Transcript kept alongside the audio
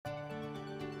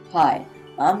Hi,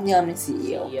 I'm the Omnituts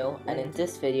CEO, and in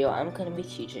this video I'm going to be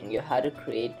teaching you how to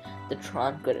create the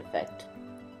Tron grid effect.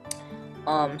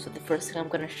 So the first thing I'm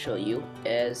going to show you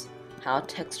is how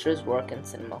textures work in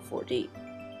Cinema 4D.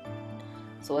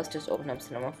 So let's just open up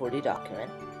Cinema 4D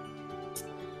document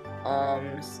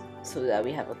so that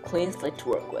we have a clean slate to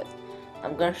work with.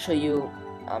 I'm going to show you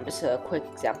just a quick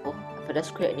example. If I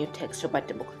just create a new texture by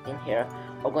double clicking here,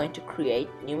 we're going to create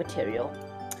new material.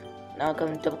 Now I'm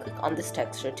going to double click on this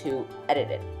texture to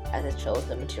edit it as it shows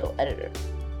the material editor.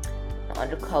 Now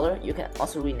under color, you can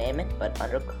also rename it, but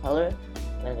under color,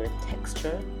 I'm going to go to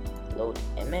texture, load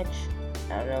image,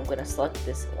 and I'm going to select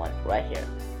this one right here,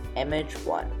 image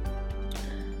 1.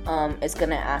 It's going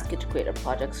to ask you to create a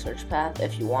project search path.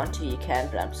 If you want to, you can,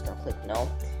 but I'm just going to click no.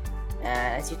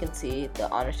 And as you can see, the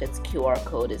Omnituts QR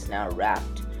code is now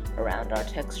wrapped around our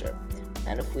texture.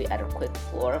 And if we add a quick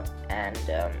floor and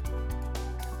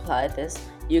apply this,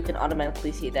 you can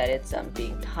automatically see that it's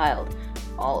being tiled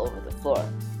all over the floor.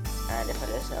 And if I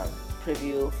just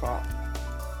preview from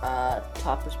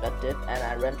top perspective and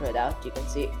I render it out, you can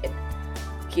see it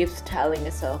keeps tiling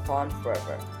itself on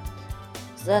forever.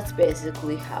 So that's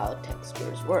basically how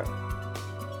textures work.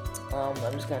 I'm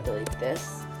just gonna delete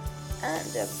this and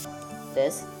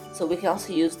this. So we can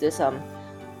also use this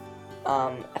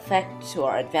effect to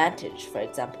our advantage. For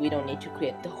example, we don't need to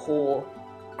create the whole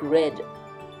grid.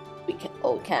 We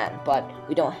can, but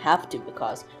we don't have to,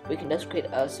 because we can just create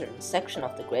a certain section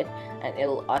of the grid and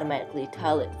it'll automatically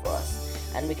tile it for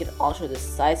us. And we can alter the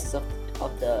sizes of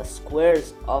the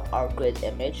squares of our grid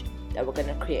image that we're going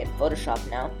to create in Photoshop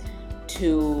now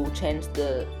to change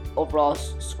the overall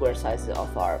square sizes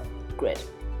of our grid.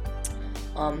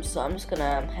 So I'm just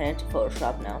gonna head into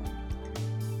Photoshop now,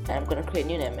 and I'm gonna create a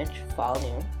new image, file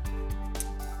new,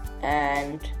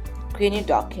 and create a new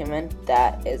document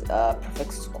that is a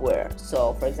perfect square.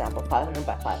 So for example, 500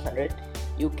 by 500.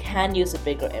 You can use a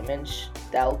bigger image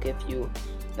that will give you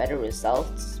better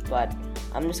results, but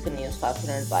I'm just gonna use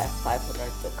 500 by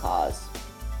 500 because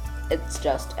it's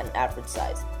just an average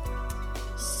size.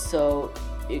 So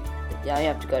now you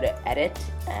have to go to edit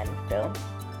and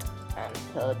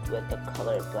fill it with the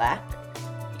color black.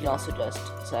 You can also just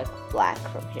select black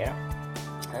from here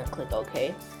and click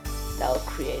OK. That will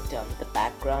create the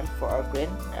background for our grid.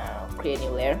 Create a new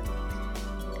layer,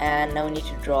 and now we need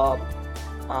to draw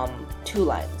two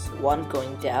lines, one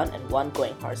going down and one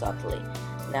going horizontally.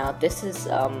 Now this is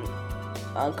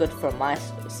good for my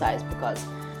size, because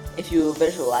if you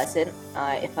visualize it,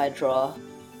 if I draw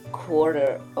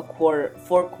 4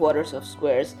 quarters of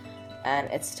squares and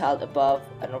it's tiled above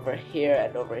and over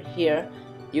here,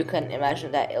 you can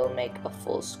imagine that it'll make a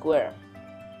full square.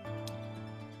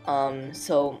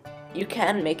 So you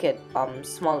can make it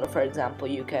smaller. For example,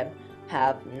 you can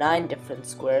have 9 different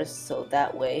squares, so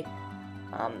that way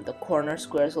the corner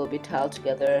squares will be tiled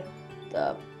together,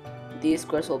 these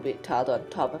squares will be tiled on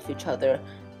top of each other,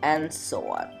 and so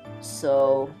on.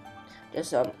 So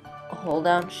just hold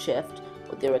down shift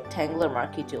with the rectangular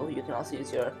marquee tool. You can also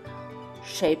use your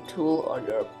shape tool or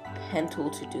your pen tool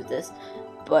to do this,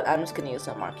 but I'm just gonna use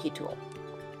a marquee tool.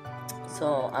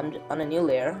 So I'm on a new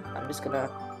layer. I'm just gonna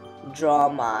draw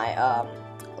my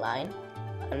line,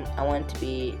 and I want it to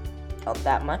be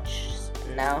that much.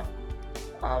 Now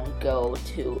go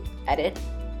to edit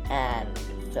and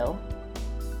fill,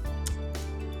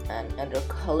 and under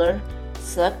color,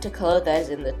 select a color that is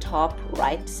in the top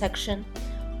right section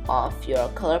of your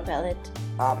color palette.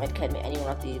 It can be any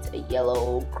one of these: a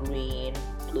yellow, green,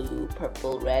 blue,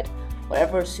 purple, red,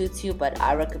 whatever suits you, but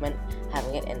I recommend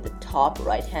having it in the top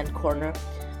right hand corner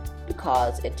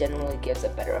because it generally gives a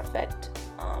better effect,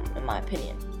 in my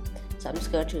opinion. So I'm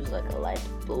just going to choose like a light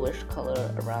bluish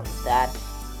color around that.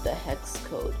 The hex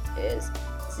code is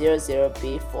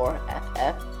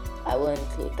 00B4FF. I will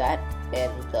include that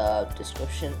in the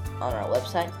description on our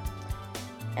website,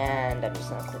 and I'm just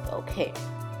going to click OK.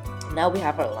 Now we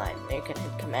have our line. Now you can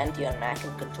hit Command D on Mac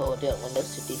and Control D on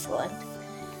Windows to deselect.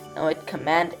 Now hit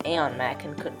Command A on Mac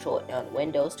and Control A on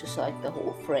Windows to select the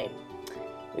whole frame.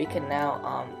 We can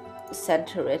now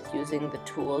center it using the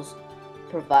tools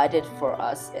provided for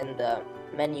us in the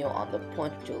menu on the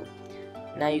pointer tool.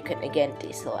 Now you can again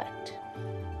deselect.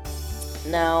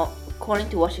 Now, according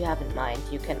to what you have in mind,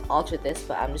 you can alter this,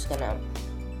 but I'm just gonna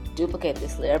duplicate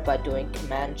this layer by doing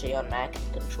Command J on Mac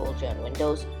and Control J on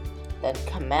Windows, then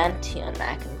Command T on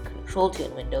Mac and Control T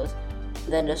on Windows,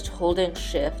 then just holding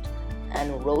Shift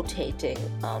and rotating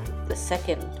the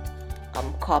second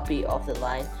copy of the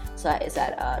line so that is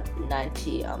at a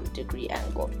 90 degree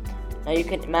angle. Now you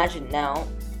can imagine now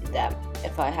that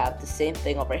if I have the same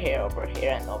thing over here,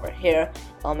 and over here,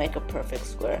 I'll make a perfect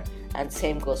square. and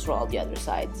same goes for all the other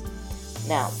sides.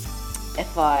 Now,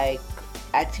 if I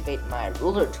activate my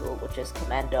ruler tool, which is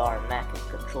Command R on Mac and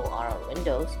Control R on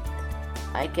Windows,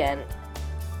 I can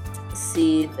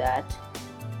see that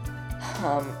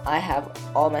I have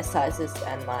all my sizes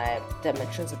and my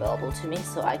dimensions available to me,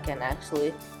 so I can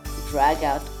actually drag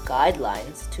out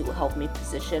guidelines to help me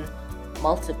position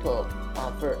multiple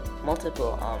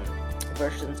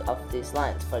versions of these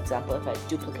lines. For example, if I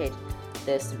duplicate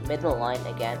this middle line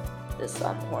again, this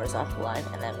horizontal line,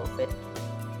 and I move it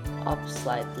up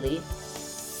slightly,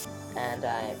 and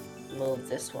I move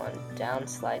this one down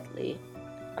slightly.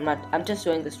 I'm just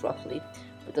doing this roughly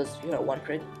for those of you who are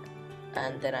wondering.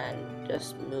 And then I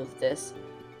just move this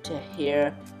to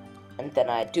here, and then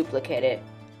I duplicate it,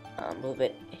 move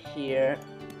it here,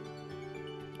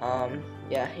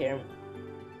 here.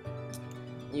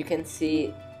 You can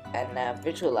see and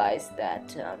visualize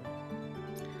that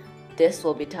this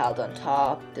will be tiled on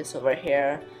top, this over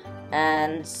here,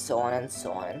 and so on and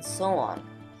so on and so on.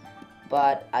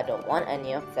 But I don't want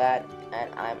any of that, and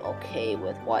I'm okay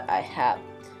with what I have.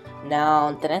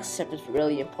 Now, the next step is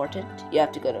really important. You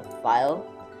have to go to File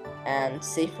and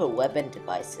Save for Web and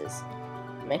Devices.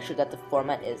 Make sure that the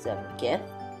format is GIF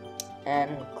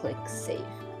and click Save.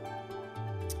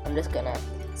 I'm just gonna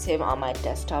save on my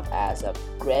desktop as a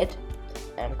grid,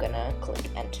 and I'm gonna click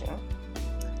Enter.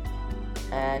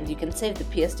 And you can save the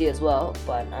PSD as well,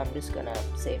 but I'm just gonna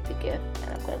save the GIF,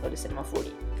 and I'm gonna go to Cinema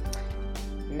 4D.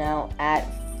 Now add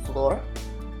floor,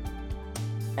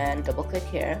 and double click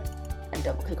here, and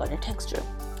double click on your texture.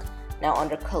 Now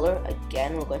under color,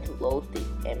 again, we're going to load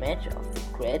the image of the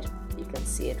grid. You can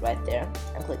see it right there,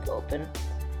 and click open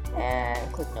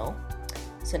and click no.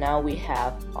 So now we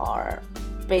have our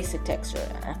basic texture,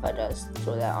 and if I just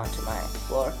throw that onto my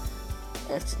floor,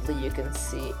 instantly you can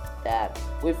see that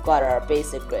we've got our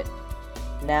basic grid.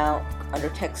 Now under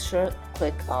texture,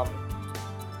 click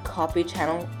copy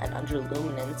channel, and under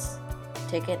luminance,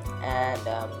 take it and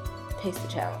paste the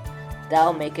channel.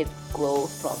 That'll make it glow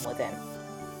from within,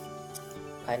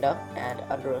 kind of. And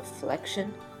under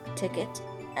reflection, take it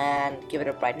and give it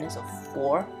a brightness of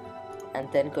 4,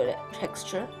 and then go to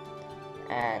texture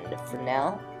and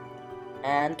Fresnel,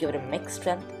 and give it a mix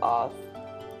strength of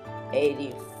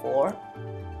 84,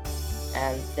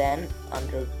 and then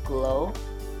under glow,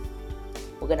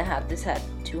 we're gonna have this at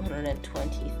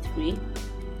 223.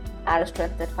 Add a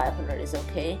strength at 500 is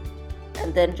okay,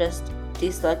 and then just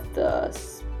deselect the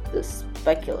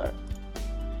specular,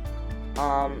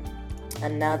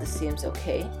 and now this seems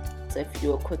okay. So if you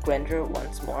do a quick render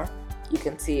once more, you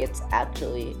can see it's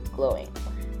actually glowing.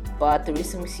 But the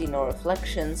reason we see no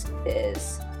reflections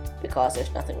is because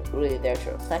there's nothing really there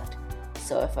to reflect.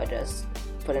 So if I just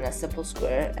put in a simple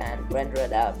square and render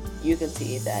it out, you can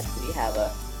see that we have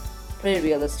a pretty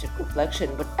realistic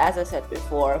reflection. But as I said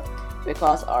before,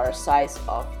 because our size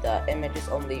of the image is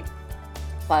only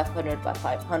 500 by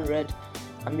 500,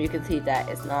 you can see that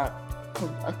it's not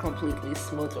a completely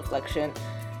smooth reflection,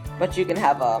 but you can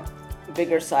have a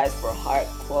bigger size for higher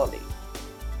quality,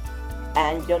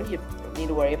 and you don't need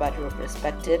to worry about your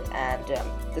perspective. And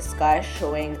the sky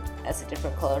showing as a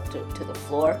different color to the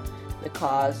floor,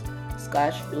 because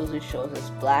sky usually shows as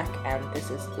black, and this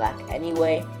is black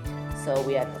anyway, so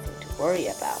we have nothing to worry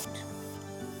about.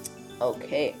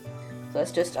 Okay, so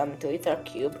let's just delete our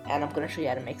cube, and I'm going to show you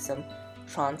how to make some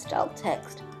Tron style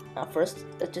text. Now first,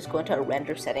 let's just go into our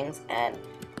render settings and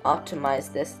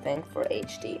optimize this thing for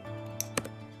HD.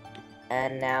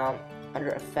 And now under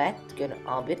effect, go to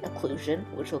ambient occlusion,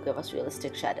 which will give us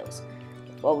realistic shadows.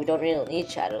 Well, we don't really need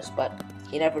shadows, but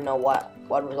you never know what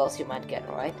results you might get,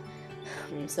 right?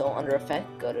 So under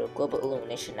effect, go to global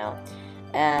illumination now,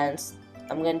 and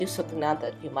I'm going to do something now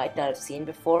that you might not have seen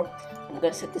before. I'm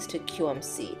going to set this to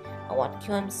QMC, and what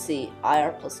QMC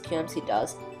IR plus QMC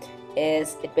does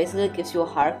is it basically gives you a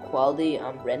higher quality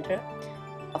render.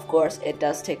 Of course, it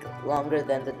does take longer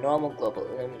than the normal global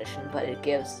illumination, but it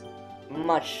gives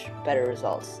much better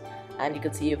results, and you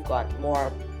can see you've got more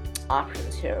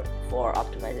options here for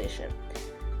optimization.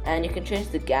 And you can change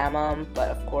the gamma, but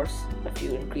of course if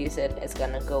you increase it, it's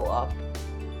gonna go up.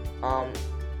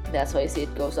 That's why you see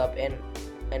it goes up in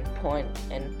point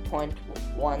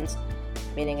ones,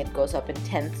 meaning it goes up in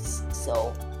tenths,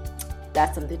 so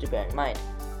that's something to bear in mind.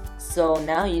 So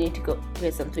now you need to go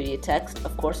create some 3D text.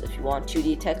 Of course, if you want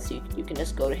 2D text, you can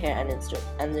just go to here and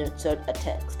insert a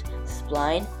text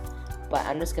spline. But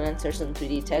I'm just gonna insert some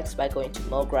 3D text by going to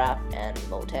MoGraph and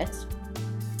MoText.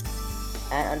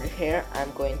 And under here,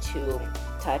 I'm going to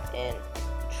type in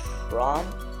Tron,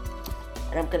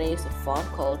 and I'm gonna use a font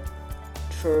called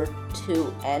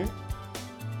Tr2N,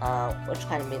 which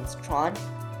kind of means Tron.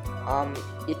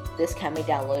 this can be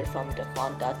downloaded from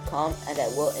defont.com, and I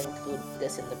will include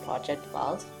this in the project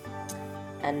files.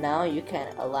 And now you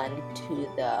can align it to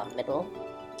the middle,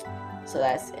 so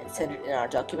that's centered in our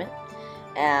document.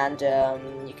 And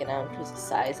you can now increase the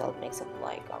size. I'll make something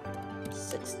like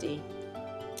 60.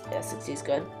 Yeah, 60 is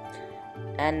good.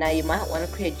 And now you might want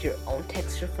to create your own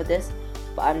texture for this,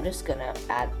 but I'm just gonna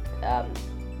add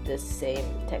the same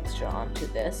texture onto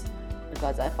this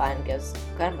because I find it gives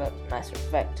kind of a nicer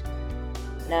effect.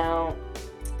 Now,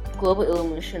 global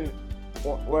illumination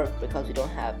won't work because we don't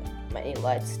have many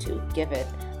lights to give it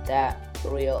that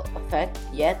real effect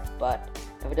yet, but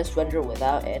if I just render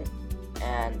without it,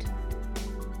 and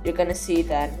you're gonna see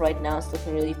that right now it's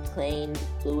looking really plain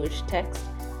bluish text,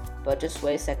 but just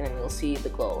wait a second and you'll see the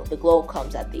glow. The glow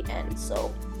comes at the end,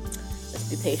 so let's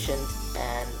be patient,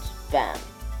 and bam,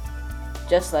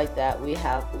 just like that we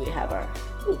have our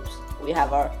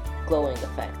glowing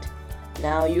effect.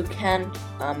 Now you can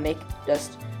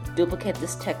just duplicate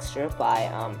this texture by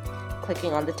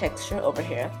clicking on the texture over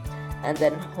here and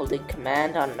then holding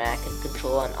Command on Mac and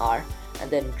Control on R and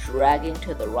then dragging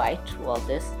to the right while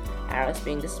this arrow is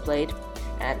being displayed,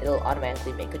 and it'll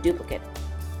automatically make a duplicate.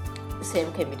 The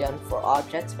same can be done for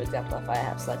objects. For example, if I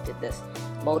have selected this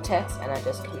MoText and I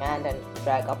just Command and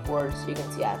drag upwards, you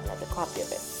can see I have another copy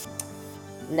of it.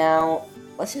 Now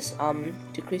let's just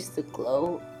decrease the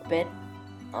glow a bit.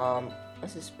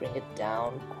 Let's just bring it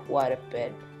down quite a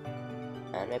bit,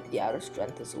 and maybe the outer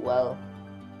strength as well.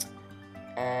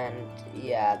 And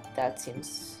yeah, that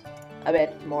seems a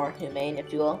bit more humane,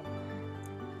 if you will,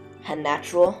 and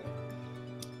natural.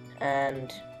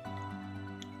 And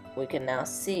we can now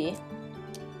see,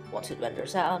 once it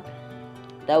renders out,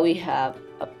 that we have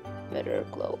a better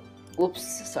glow. Oops,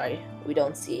 sorry, we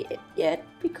don't see it yet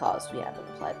because we haven't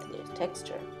applied the new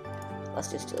texture.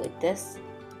 Let's just delete this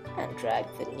and drag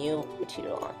the new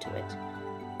material onto it,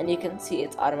 and you can see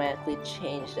it's automatically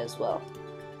changed as well,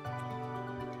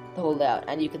 the whole layout,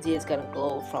 and you can see it's gonna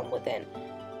glow from within.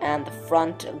 And the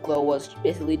front glow was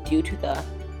basically due to the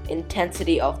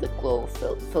intensity of the glow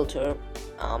filter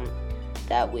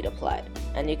that we'd applied,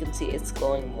 and you can see it's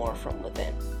glowing more from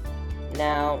within.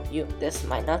 Now this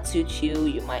might not suit you,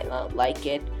 you might not like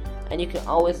it, and you can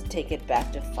always take it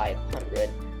back to 500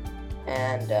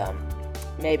 and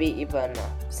maybe even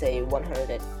say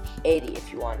 180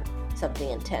 if you want something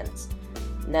intense.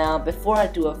 Now before I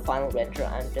do a final render,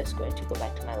 I'm just going to go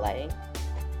back to my lighting,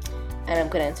 and I'm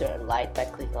going to insert a light by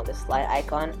clicking on this light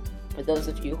icon. For those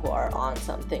of you who are on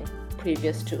something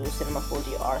previous to Cinema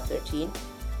 4D R13,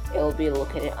 it will be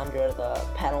located under the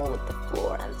panel with the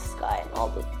floor and the sky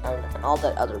and all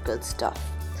that other good stuff.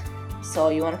 So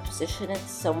you want to position it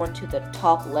somewhere to the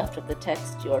top left of the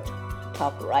text, your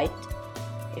top right.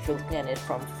 If you're looking at it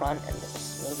from front and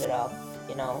just move it up,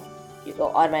 you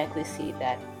will automatically see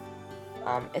that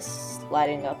it's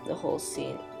lighting up the whole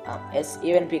scene. It's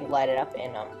even being lighted up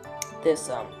in this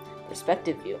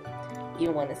perspective view,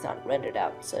 even when it's not rendered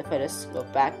out. So if I just go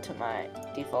back to my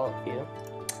default view,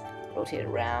 rotate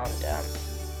around,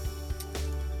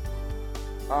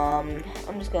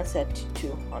 I'm just gonna set to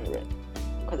 200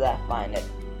 because I find it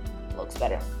looks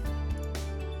better.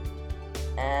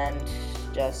 And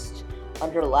just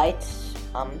under light,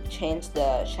 change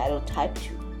the shadow type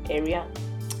to area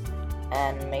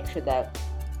and make sure that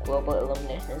global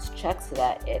illumination is checked so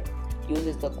that it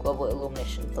uses the global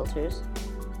illumination filters.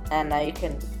 And now you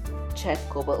can check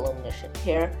global illumination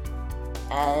here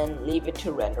and leave it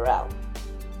to render out.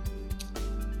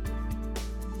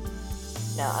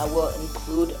 Now I will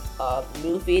include a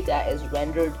movie that is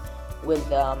rendered with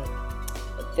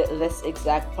this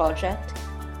exact project,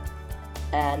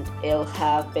 and it'll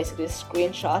have basically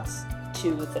screenshots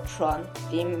to the Tron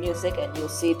theme music, and you'll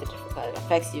see the different kind of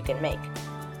effects you can make.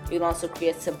 You can also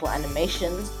create simple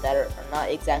animations that are not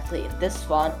exactly in this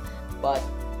font, but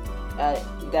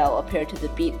they'll appear to the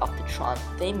beat of the Tron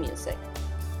theme music.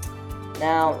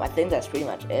 Now I think that's pretty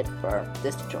much it for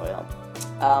this tutorial.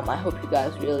 I hope you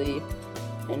guys really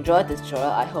enjoyed this tutorial.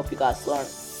 I hope you guys learned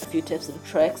a few tips and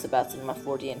tricks about Cinema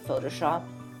 4D and Photoshop,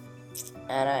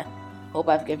 and I hope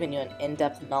I've given you an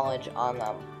in-depth knowledge on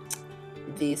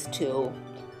these two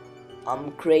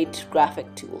great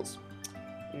graphic tools.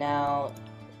 Now,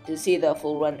 to see the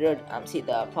full rendered, see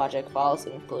the project files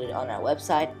included on our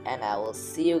website, and I will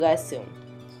see you guys soon.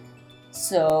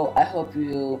 So I hope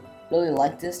you really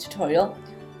liked this tutorial.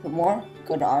 For more,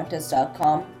 go to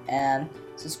Omnituts.com and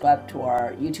subscribe to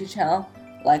our YouTube channel,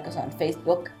 like us on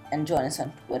Facebook, and join us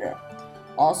on Twitter.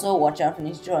 Also, watch out for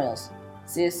new tutorials.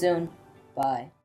 See you soon. Bye.